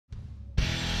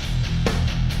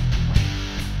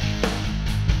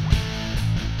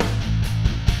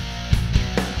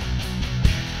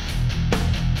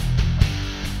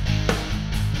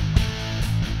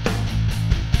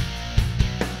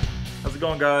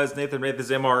going, guys? Nathan's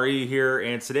M.O.R.E here,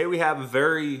 and today we have a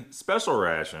very special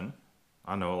ration.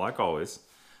 I know, like always.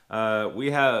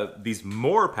 We have these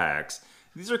M.O.R.E packs.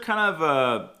 These are kind of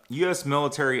a U.S.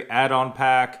 military add-on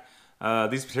pack.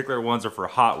 These particular ones are for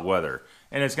hot weather,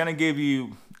 and it's going to give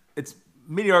you, it's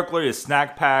mediocrely a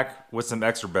snack pack with some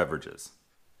extra beverages.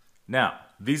 Now,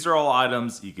 these are all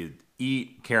items you could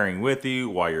eat carrying with you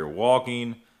while you're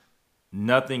walking.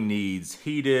 Nothing needs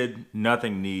heated,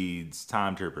 nothing needs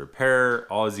time to prepare.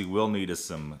 All you will need is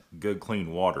some good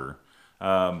clean water.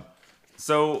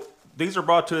 So these are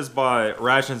brought to us by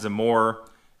Rations and More,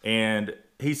 and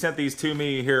he sent these to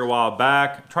me here a while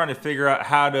back, trying to figure out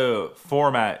how to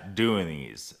format doing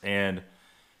these. And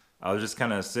I was just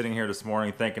kind of sitting here this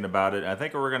morning thinking about it. I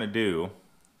think what we're gonna do,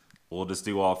 we'll just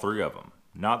do all three of them.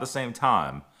 Not at the same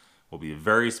time. We'll be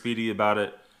very speedy about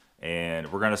it.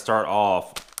 And we're going to start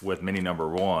off with mini number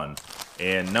one.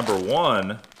 And number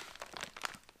one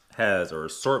has, or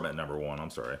assortment number one,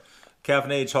 I'm sorry.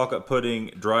 Caffeinated chocolate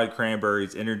pudding, dried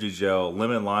cranberries, energy gel,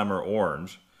 lemon, lime, or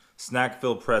orange,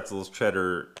 snack-filled pretzels,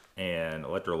 cheddar, and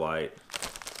electrolyte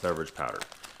beverage powder.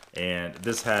 And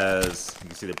this has, you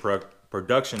can see the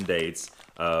production dates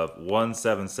of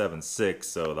 1776,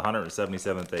 so the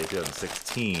 177th day,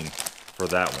 2016 for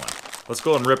that one. Let's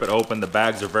go ahead and rip it open. The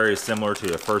bags are very similar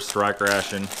to a First Strike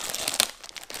ration.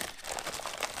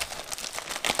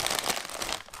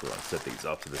 Go ahead and set these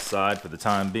off to the side for the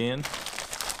time being.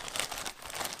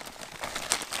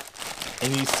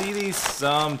 And you see these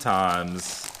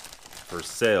sometimes for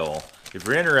sale. If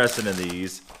you're interested in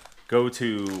these, go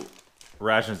to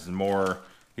Rations and More.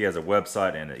 He has a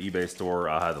website and an eBay store.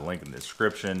 I'll have the link in the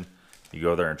description. You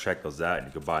go there and check those out, and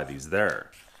you can buy these there.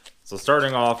 So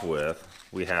starting off with,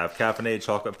 we have caffeinated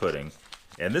chocolate pudding,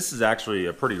 and this is actually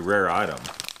a pretty rare item.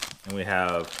 And we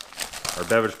have our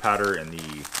beverage powder in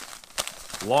the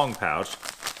long pouch,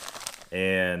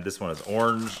 and this one is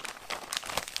orange.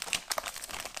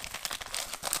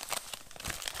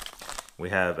 We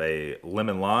have a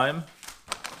lemon lime,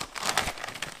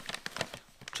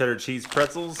 cheddar cheese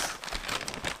pretzels,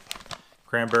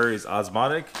 cranberries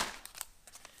osmotic,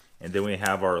 and then we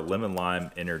have our lemon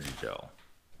lime energy gel.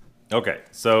 Okay,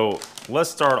 so let's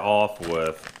start off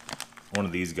with one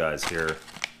of these guys here.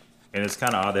 And it's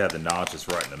kind of odd they have the notches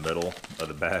right in the middle of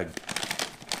the bag,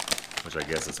 which I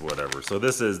guess is whatever. So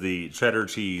this is the cheddar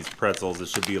cheese pretzels. This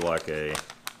should be like a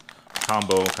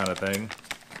combo kind of thing.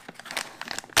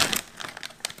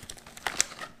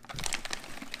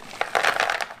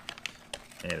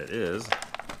 And it is.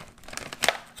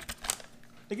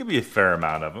 It could be a fair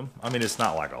amount of them. I mean, it's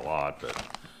not like a lot, but...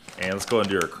 And let's go and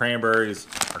do our cranberries.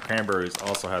 Our cranberries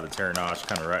also have the tear notch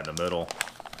kind of right in the middle.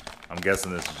 I'm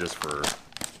guessing this is just for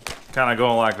kind of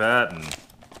going like that, and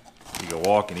you can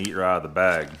walk and eat right out of the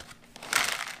bag.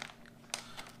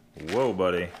 Whoa,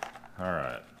 buddy. All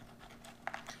right.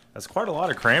 That's quite a lot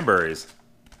of cranberries.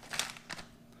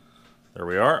 There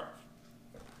we are.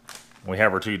 We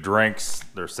have our two drinks.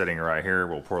 They're sitting right here.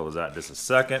 We'll pour those out in just a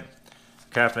second.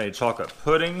 Caffeinated chocolate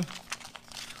pudding.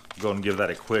 Go ahead and give that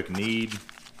a quick knead.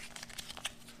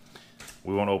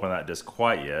 We won't open that just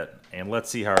quite yet. And let's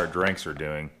see how our drinks are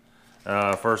doing.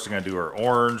 First, we're going to do our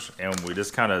orange. And we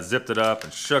just kind of zipped it up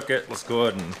and shook it. Let's go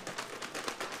ahead and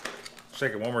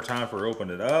shake it one more time before we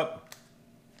open it up.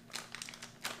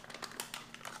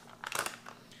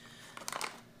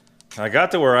 I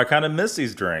got to where I kind of miss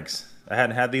these drinks. I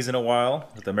hadn't had these in a while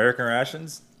with American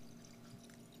rations.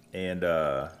 And,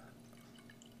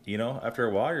 you know, after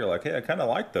a while, you're like, hey, I kind of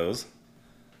like those.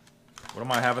 When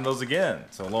am I having those again?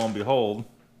 So lo and behold,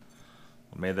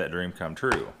 we made that dream come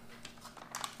true.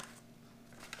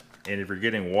 And if you're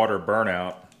getting water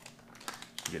burnout,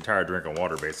 you get tired of drinking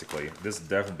water basically, this is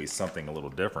definitely something a little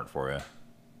different for you.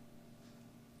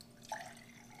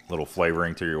 A little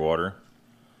flavoring to your water.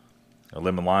 The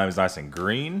lemon lime is nice and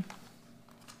green.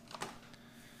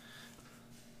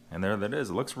 And there that is.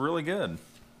 It looks really good.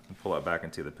 I'll pull that back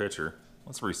into the picture.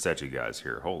 Let's reset you guys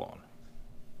here. Hold on.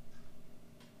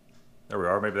 There we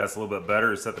are. Maybe that's a little bit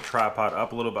better. Set the tripod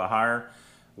up a little bit higher.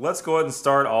 Let's go ahead and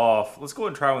start off. Let's go ahead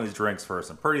and try one of these drinks first.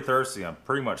 I'm pretty thirsty. I'm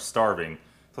pretty much starving. So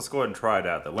let's go ahead and try it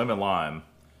out. The lemon lime.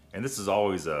 And this is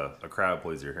always a crowd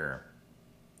pleaser here.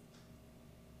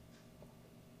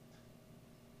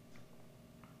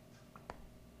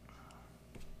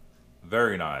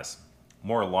 Very nice.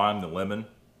 More lime than lemon.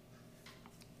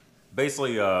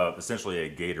 Basically, essentially a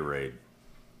Gatorade.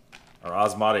 Our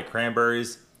osmotic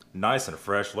cranberries. Nice and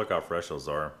fresh. Look how fresh those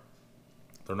are.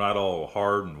 They're not all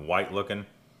hard and white looking.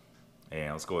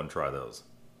 And let's go ahead and try those.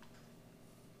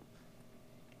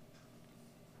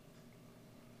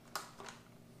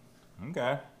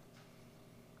 Okay.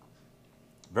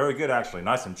 Very good, actually.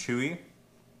 Nice and chewy.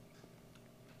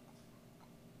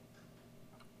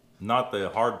 Not the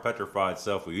hard petrified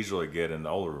stuff we usually get in the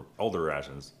older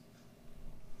rations.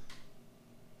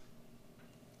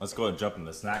 Let's go ahead and jump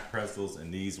into the snack pretzels,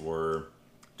 and these were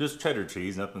just cheddar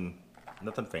cheese, nothing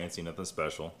fancy, nothing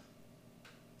special.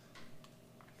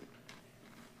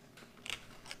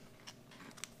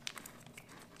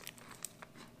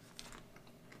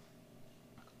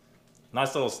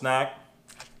 Nice little snack.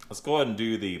 Let's go ahead and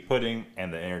do the pudding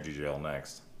and the energy gel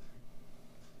next.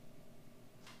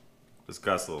 Just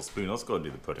got this little spoon. Let's go ahead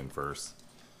and do the pudding first.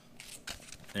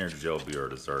 Energy gel will be our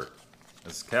dessert.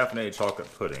 This is caffeinated chocolate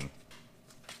pudding.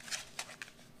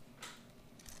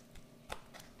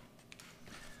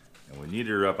 And we knead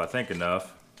her up, I think,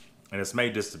 enough. And it's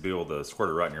made just to be able to squirt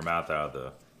it right in your mouth out of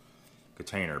the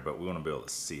container, but we want to be able to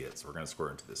see it. So we're going to squirt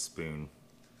it into this spoon.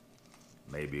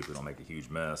 Maybe if we don't make a huge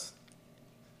mess.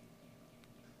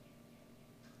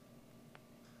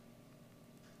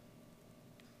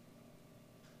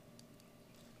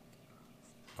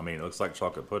 I mean, it looks like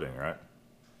chocolate pudding, right?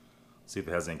 See if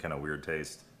it has any kind of weird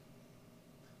taste.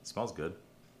 It smells good.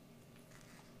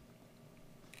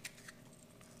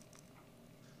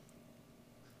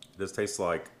 It does taste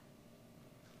like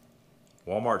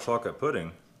Walmart chocolate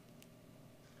pudding.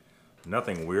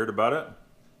 Nothing weird about it.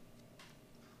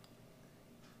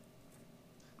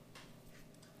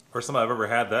 First time I've ever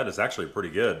had that. It's actually pretty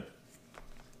good.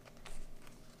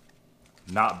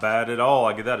 Not bad at all.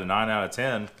 I give that a 9 out of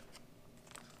 10.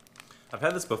 I've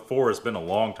had this before. It's been a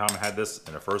long time. I had this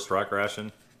in a First Strike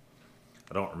ration.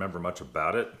 I don't remember much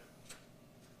about it,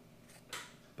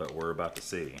 but we're about to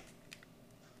see.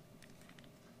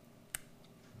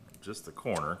 Just the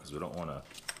corner, because we don't want a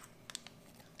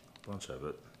bunch of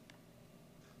it.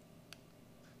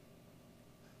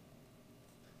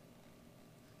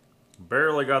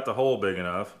 Barely got the hole big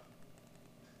enough.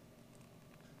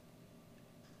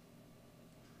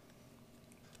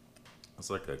 It's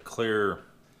like a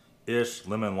clear-ish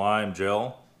lemon lime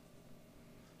gel.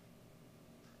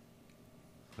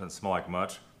 Doesn't smell like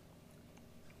much.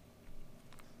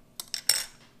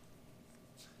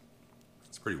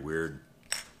 It's pretty weird.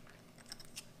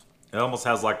 It almost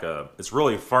has like a, it's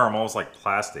really firm, almost like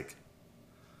plastic.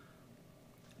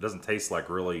 It doesn't taste like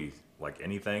really like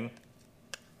anything.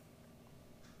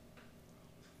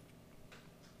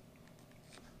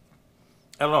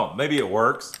 I don't know, maybe it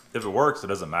works. If it works, it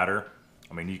doesn't matter.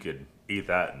 I mean, you could eat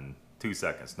that in 2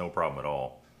 seconds, no problem at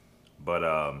all. But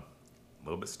a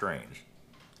little bit strange.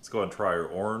 Let's go ahead and try our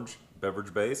orange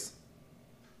beverage base.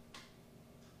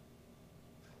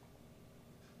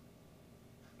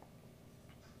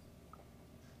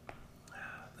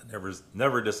 That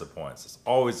never disappoints. It's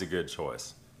always a good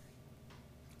choice.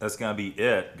 That's gonna be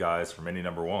it, guys, for mini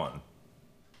number 1.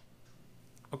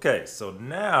 Okay, so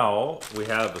now we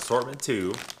have assortment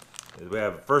 2. We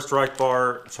have First Strike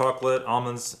bar, chocolate,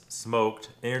 almonds, smoked,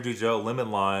 energy gel,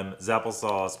 lemon lime, Zapple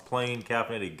sauce, plain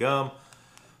caffeinated gum,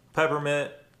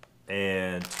 peppermint,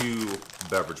 and 2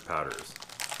 beverage powders.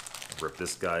 Rip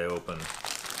this guy open.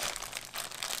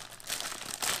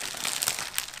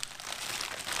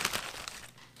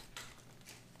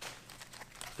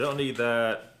 Don't need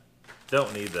that.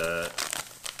 Don't need that.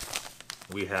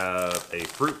 We have a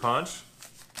fruit punch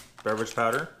beverage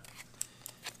powder,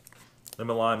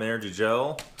 lemon lime energy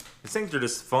gel. These things are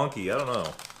just funky. I don't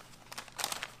know.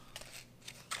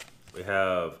 We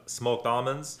have smoked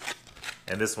almonds,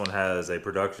 and this one has a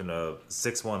production of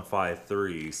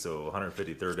 6153, so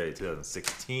 153rd day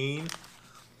 2016.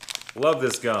 Love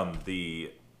this gum.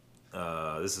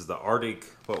 This is the Arctic.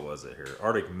 What was it here?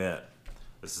 Arctic Mint.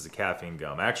 This is a caffeine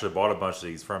gum. I actually bought a bunch of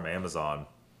these from Amazon,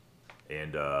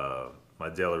 and my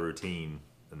daily routine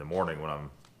in the morning when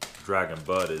I'm dragging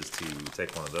bud is to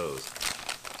take one of those,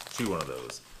 chew one of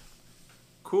those.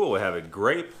 Cool. We have a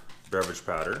grape beverage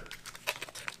powder.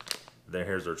 Then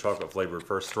here's our chocolate flavored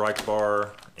First Strike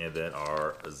bar, and then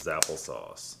our Zapple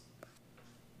sauce.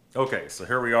 Okay, so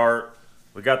here we are.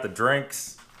 We got the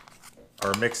drinks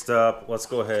are mixed up. Let's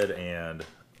go ahead and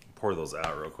pour those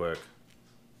out real quick.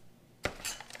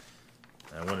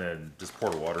 I went and just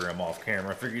poured water in them off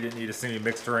camera. I figured you didn't need to see me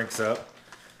mix drinks up.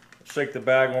 Shake the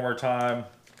bag one more time.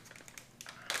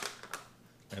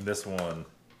 And this one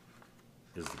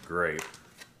is the grape.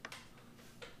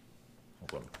 I'm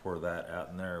going to pour that out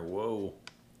in there. Whoa.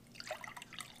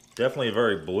 Definitely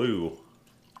very blue.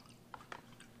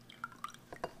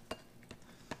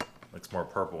 Looks more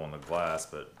purple on the glass,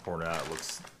 but pouring it out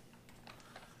looks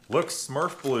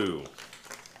Smurf blue.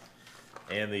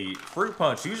 And the fruit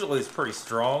punch usually is pretty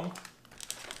strong.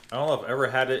 I don't know if I've ever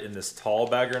had it in this tall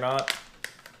bag or not.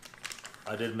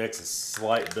 I did mix a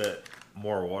slight bit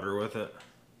more water with it.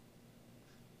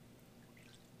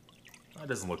 That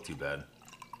doesn't look too bad.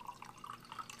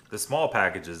 The small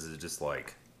packages is just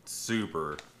like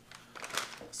super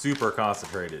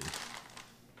concentrated.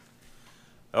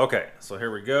 Okay, so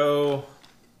here we go.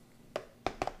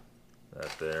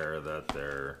 That there,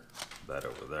 that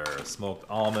over there. Smoked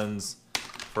almonds,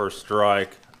 first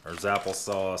strike. There's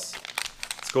applesauce.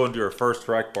 Let's go and do our first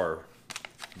strike bar.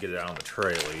 Get it out on the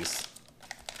tray at least.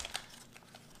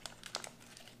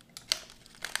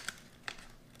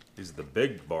 These are the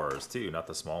big bars too, not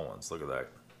the small ones. Look at that.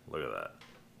 Look at that.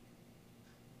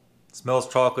 Smells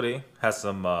chocolatey. Has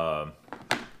some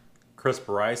crisp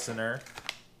rice in there.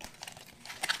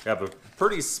 We have a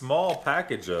pretty small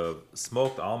package of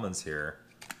smoked almonds here.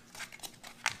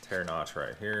 Tear notch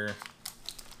right here.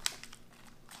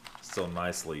 Still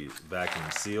nicely vacuum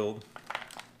sealed.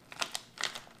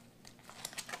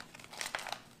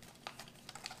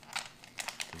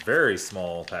 Very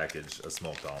small package of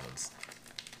smoked almonds.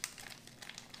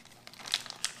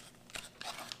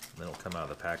 They don't come out of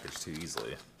the package too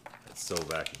easily. It's so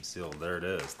vacuum sealed. There it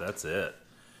is. That's it.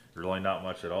 Really not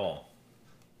much at all.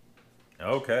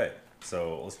 Okay,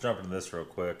 so let's jump into this real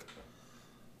quick.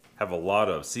 Have a lot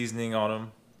of seasoning on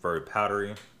them. Very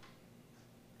powdery.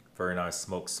 Very nice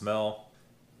smoke smell.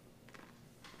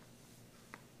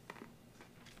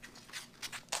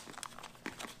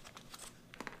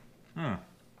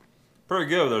 Pretty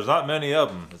good. There's not many of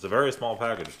them. It's a very small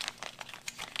package.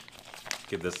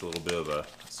 Give this a little bit of a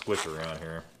squish around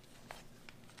here.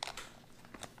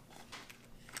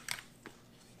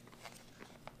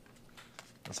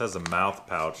 This has a mouth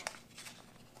pouch.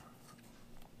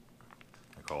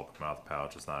 I call it the mouth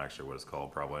pouch. It's not actually what it's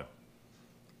called, probably.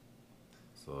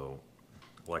 So,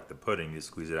 like the pudding, you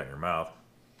squeeze it out in your mouth.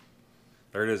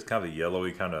 There it is, kind of a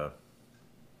yellowy kind of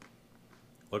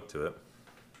look to it.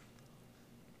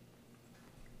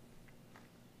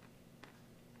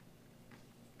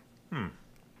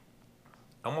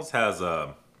 Almost has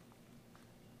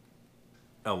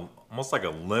almost like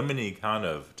a lemony kind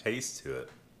of taste to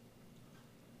it.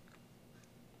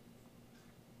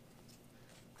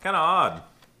 Kind of odd.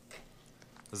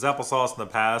 There's applesauce in the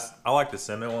past. I like the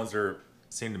cinnamon ones. They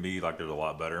seem to me like they're a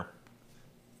lot better.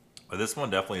 But this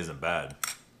one definitely isn't bad.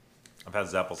 I've had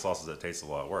applesauces that taste a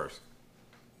lot worse.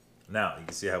 Now, you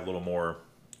can see I have a little more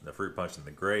the fruit punch than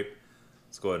the grape.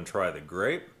 Let's go ahead and try the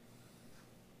grape.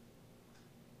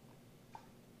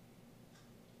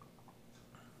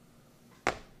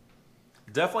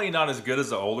 Definitely not as good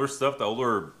as the older stuff. The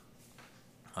older,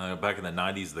 back in the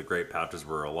 90s, the grape pouches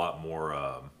were a lot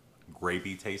more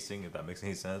grapey tasting, if that makes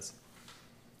any sense.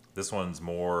 This one's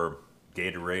more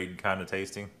Gatorade kind of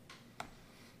tasting.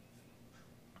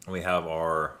 We have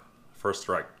our first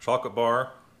strike chocolate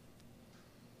bar.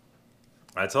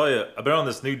 I tell you, I've been on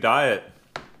this new diet,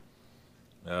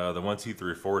 the 1, 2,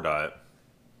 3, 4 diet,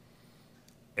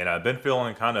 and I've been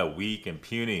feeling kind of weak and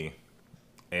puny.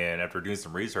 And after doing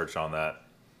some research on that,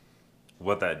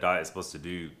 what that diet is supposed to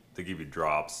do, they give you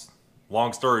drops.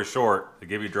 Long story short, they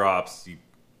give you drops. You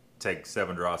take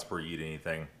 7 drops before you eat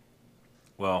anything.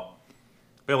 Well,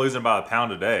 I've been losing about 1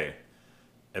 pound a day.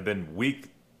 I've been weak,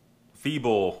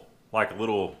 feeble, like a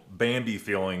little Bambi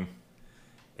feeling.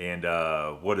 And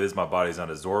what is my body's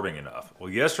not absorbing enough. Well,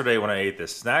 yesterday when I ate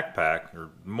this snack pack,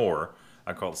 or more,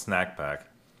 I call it snack pack,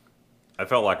 I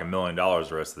felt like $1 million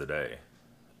the rest of the day.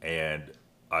 And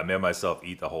I made myself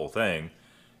eat the whole thing,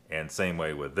 and same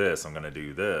way with this, I'm going to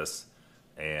do this,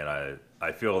 and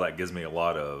I feel that gives me a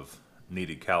lot of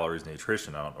needed calories and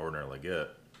nutrition I don't ordinarily get.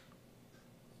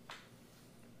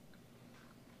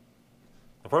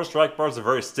 The first strike bars are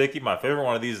very sticky. My favorite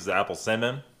one of these is the apple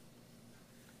cinnamon.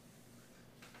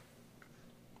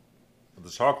 But the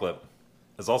chocolate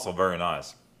is also very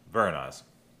nice. Very nice.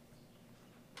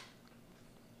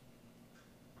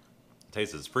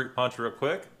 Taste this fruit punch real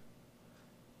quick.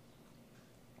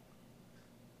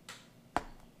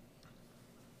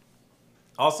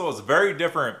 Also, it's very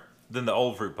different than the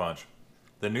old fruit punch.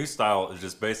 The new style is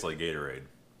just basically Gatorade.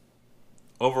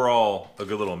 Overall, a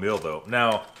good little meal though.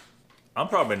 Now, I'm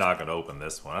probably not going to open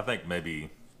this one. I think maybe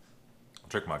I'll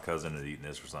trick my cousin into eating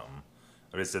this or something.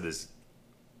 Like I said,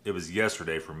 it was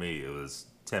yesterday for me. It was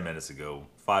 10 minutes ago,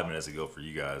 5 minutes ago for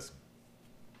you guys.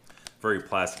 Very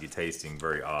plasticky tasting,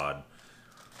 very odd.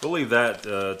 We'll leave that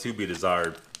to be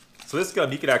desired. So this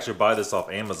gum, you could actually buy this off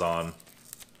Amazon.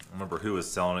 I don't remember who was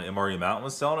selling it. M.O.R.E. Mountain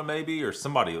was selling it maybe, or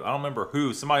somebody. I don't remember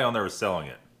who. Somebody on there was selling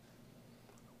it.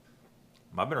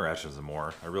 Might have been Rations and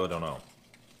more. I really don't know.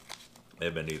 May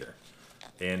have been either.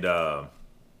 And a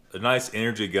nice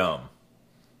energy gum.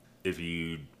 If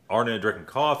you aren't into drinking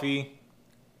coffee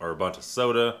or a bunch of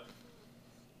soda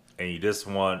and you just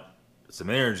want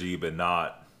some energy but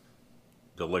not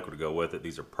the liquid to go with it,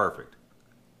 these are perfect.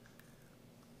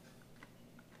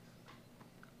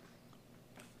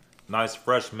 Nice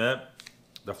fresh mint.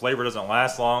 The flavor doesn't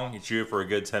last long. You chew it for a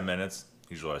good 10 minutes.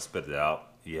 Usually I spit it out.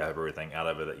 You have everything out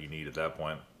of it that you need at that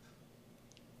point.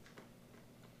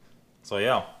 So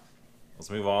yeah,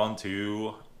 let's move on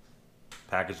to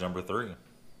package number 3.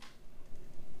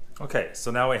 Okay, so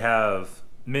now we have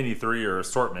mini 3 or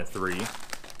assortment 3.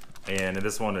 And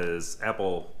this one is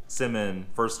apple cinnamon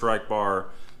first strike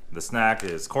bar. The snack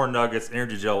is corn nuggets,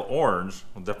 energy gel orange.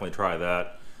 We'll definitely try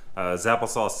that.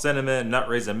 Applesauce cinnamon, nut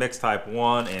raisin mix type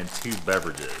 1, and 2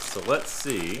 beverages. So let's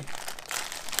see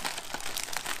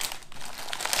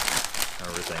how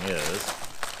everything is.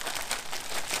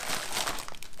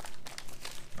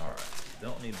 Alright,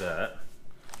 don't need that.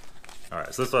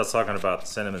 Alright, so this is what I was talking about. The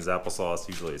cinnamon's applesauce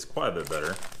usually is quite a bit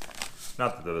better.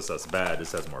 Not that that's bad,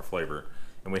 this has more flavor.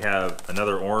 And we have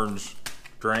another orange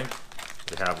drink.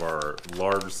 We have our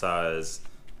large size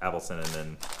apple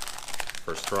cinnamon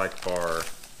first strike bar.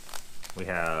 We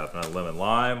have another lemon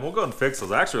lime. We'll go and fix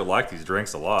those. I actually like these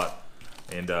drinks a lot,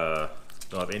 and don't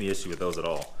have any issue with those at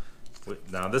all.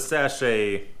 Now this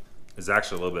sachet is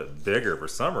actually a little bit bigger for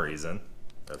some reason.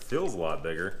 It feels a lot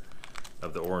bigger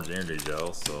of the orange energy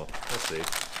gel. So let's see.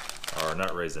 Our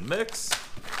nut raisin mix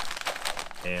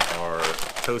and our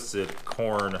toasted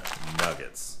corn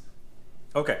nuggets.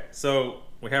 Okay, so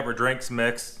we have our drinks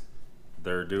mixed.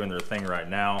 They're doing their thing right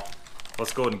now.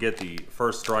 Let's go ahead and get the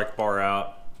first strike bar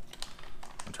out.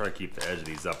 I'll try to keep the edge of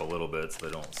these up a little bit so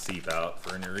they don't seep out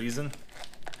for any reason.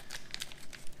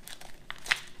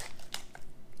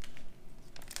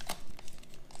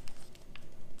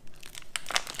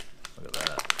 Look at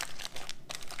that.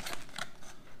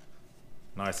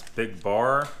 Nice big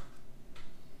bar.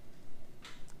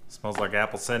 Smells like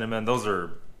apple cinnamon. Those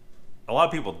are, a lot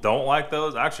of people don't like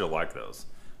those. I actually like those.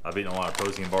 I've eaten a lot of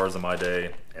protein bars in my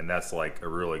day, and that's like a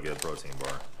really good protein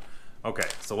bar. Okay,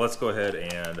 so let's go ahead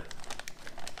and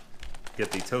get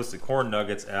the toasted corn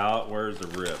nuggets out. Where's the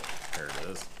rip? There it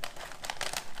is.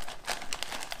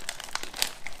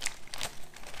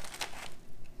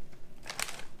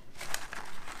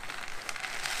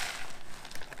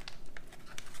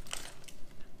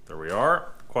 There we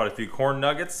are. Quite a few corn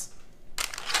nuggets.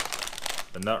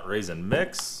 The nut raisin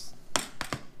mix.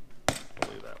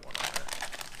 We'll leave that one on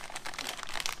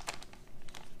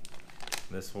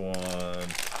there. This one,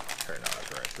 okay, no,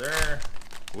 that's right there.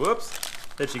 Whoops.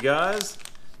 Hit you guys.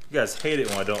 You guys hate it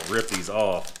when I don't rip these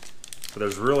off, but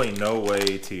there's really no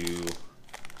way to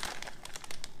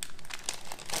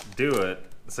do it.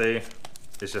 See,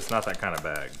 it's just not that kind of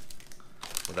bag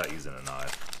without using a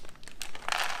knife.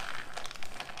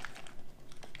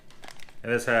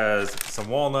 And this has some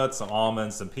walnuts, some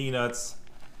almonds, some peanuts.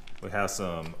 We have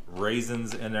some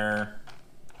raisins in there.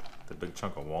 The big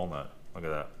chunk of walnut. Look at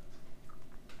that.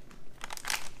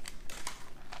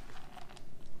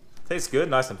 Tastes good,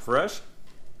 nice and fresh.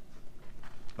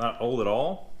 Not old at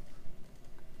all.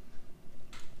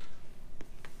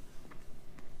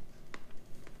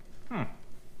 A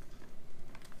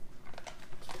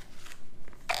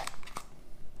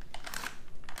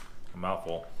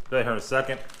mouthful. Be here in a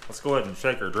second. Let's go ahead and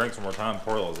shake our drinks one more time,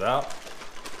 pour those out.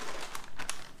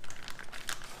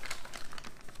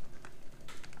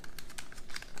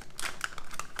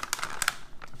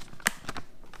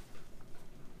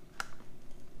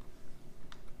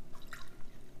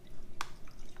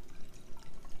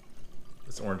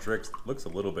 This orange drink looks a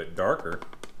little bit darker.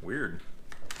 Weird.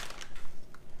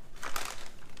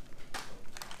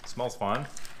 Smells fine.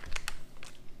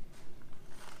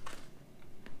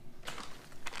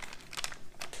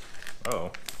 Oh.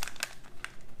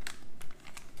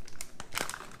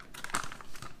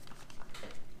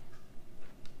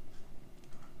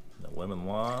 The lemon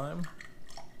lime.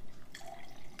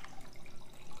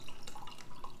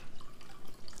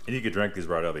 And you could drink these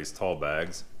right out of these tall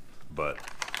bags, but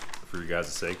for your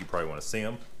guys' sake, you probably want to see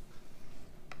them.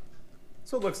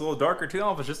 So it looks a little darker too. I don't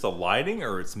know if it's just the lighting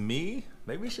or it's me.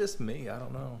 Maybe it's just me. I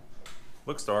don't know.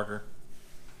 Looks darker.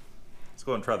 Let's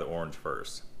go ahead and try the orange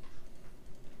first.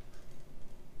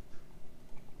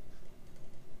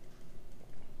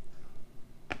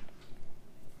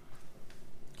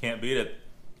 Can't beat it.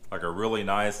 Like a really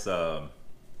nice tang,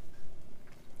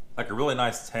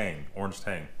 orange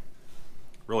tang.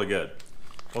 Really good.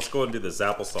 Let's go ahead and do this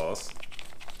applesauce.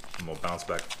 And we'll bounce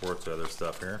back and forth to other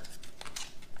stuff here.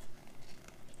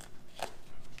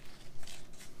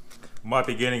 Might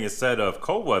be getting a set of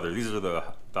cold weather. These are the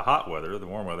hot weather, the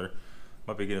warm weather.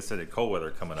 Might be getting a set of cold weather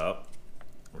coming up.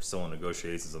 We're still in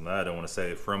negotiations on that. I don't want to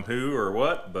say from who or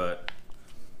what, but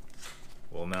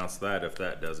we'll announce that if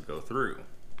that does go through.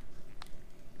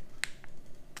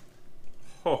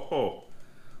 Ho ho!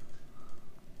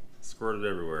 Squirted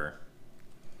everywhere.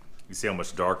 You see how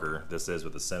much darker this is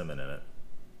with the cinnamon in it.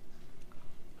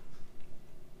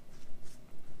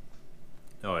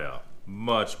 Oh yeah,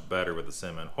 much better with the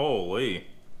cinnamon. Holy,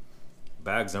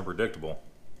 bag's unpredictable.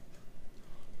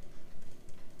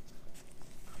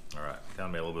 All right, kind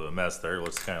of made a little bit of a mess there.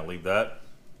 Let's kind of leave that.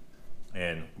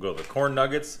 And go to the corn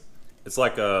nuggets. It's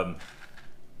like a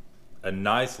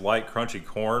nice light crunchy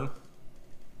corn.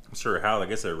 I'm sure how, I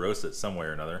guess they roast it some way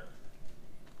or another.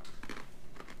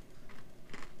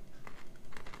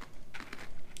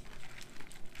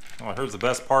 Oh, here's the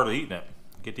best part of eating it.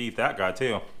 Get to eat that guy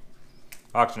too.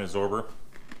 Oxygen absorber.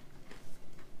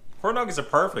 Corn nuggets are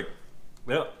perfect.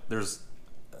 Yep, there's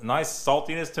a nice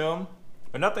saltiness to them,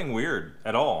 but nothing weird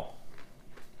at all.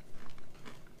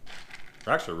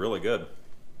 They're actually really good.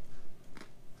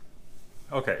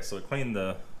 Okay, so to clean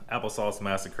the applesauce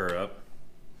massacre up,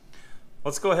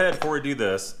 let's go ahead, before we do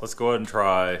this, let's go ahead and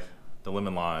try the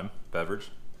lemon lime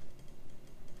beverage.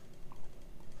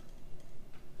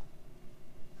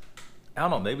 I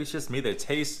don't know, maybe it's just me that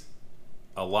tastes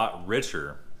a lot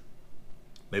richer.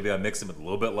 Maybe I mix it with a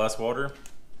little bit less water.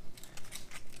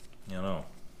 I don't know.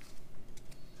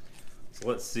 So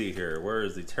let's see here. Where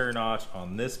is the tear notch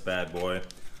on this bad boy?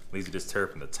 These are just tear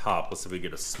from the top. Let's see if we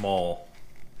get a small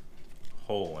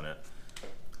hole in it.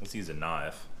 Let's use a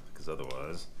knife, because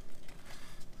otherwise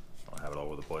I'll have it all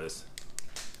over the place.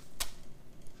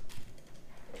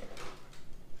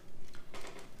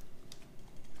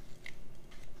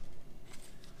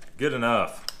 Good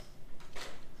enough.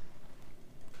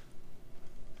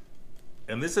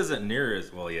 And this isn't near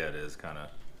as well. Yeah, it is kind of.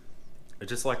 It's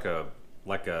just like a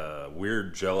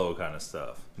weird Jello kind of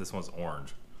stuff. This one's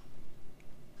orange.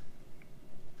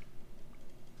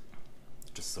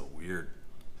 It's just so weird.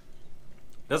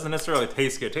 Doesn't necessarily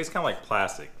taste good. It tastes kind of like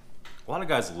plastic. A lot of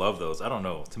guys love those. I don't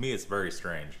know. To me, it's very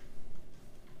strange.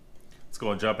 Let's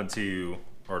go and jump into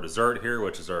our dessert here,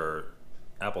 which is our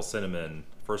apple cinnamon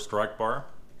first strike bar.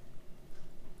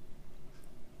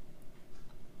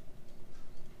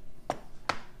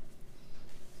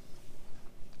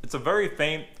 It's a very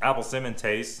faint apple cinnamon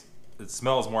taste. It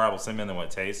smells more apple cinnamon than what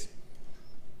it tastes.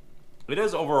 It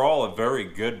is overall a very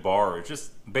good bar. It's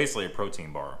just basically a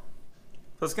protein bar.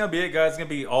 So that's gonna be it, guys. It's gonna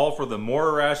be all for the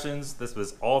M.O.R.E rations. This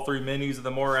was all 3 menus of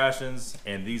the M.O.R.E rations,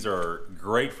 and these are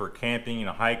great for camping and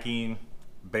hiking.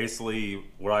 Basically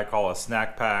what I call a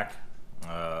snack pack.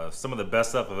 Some of the best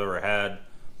stuff I've ever had.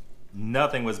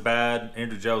 Nothing was bad.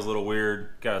 Andrew Joe was a little weird.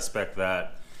 Gotta expect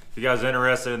that. If you guys are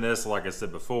interested in this, like I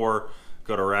said before,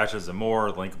 go to Rations and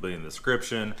More. The link will be in the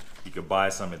description. You can buy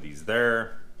some of these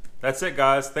there. That's it,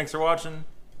 guys. Thanks for watching.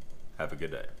 Have a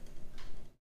good day.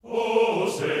 Oh,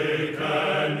 say,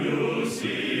 can you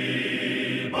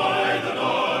see by the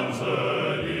dawn's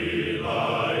early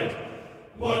light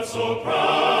what so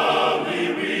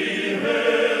proudly we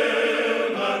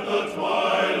hailed at the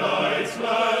twilight's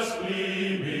last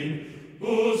gleaming,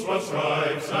 whose broad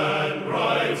stripes and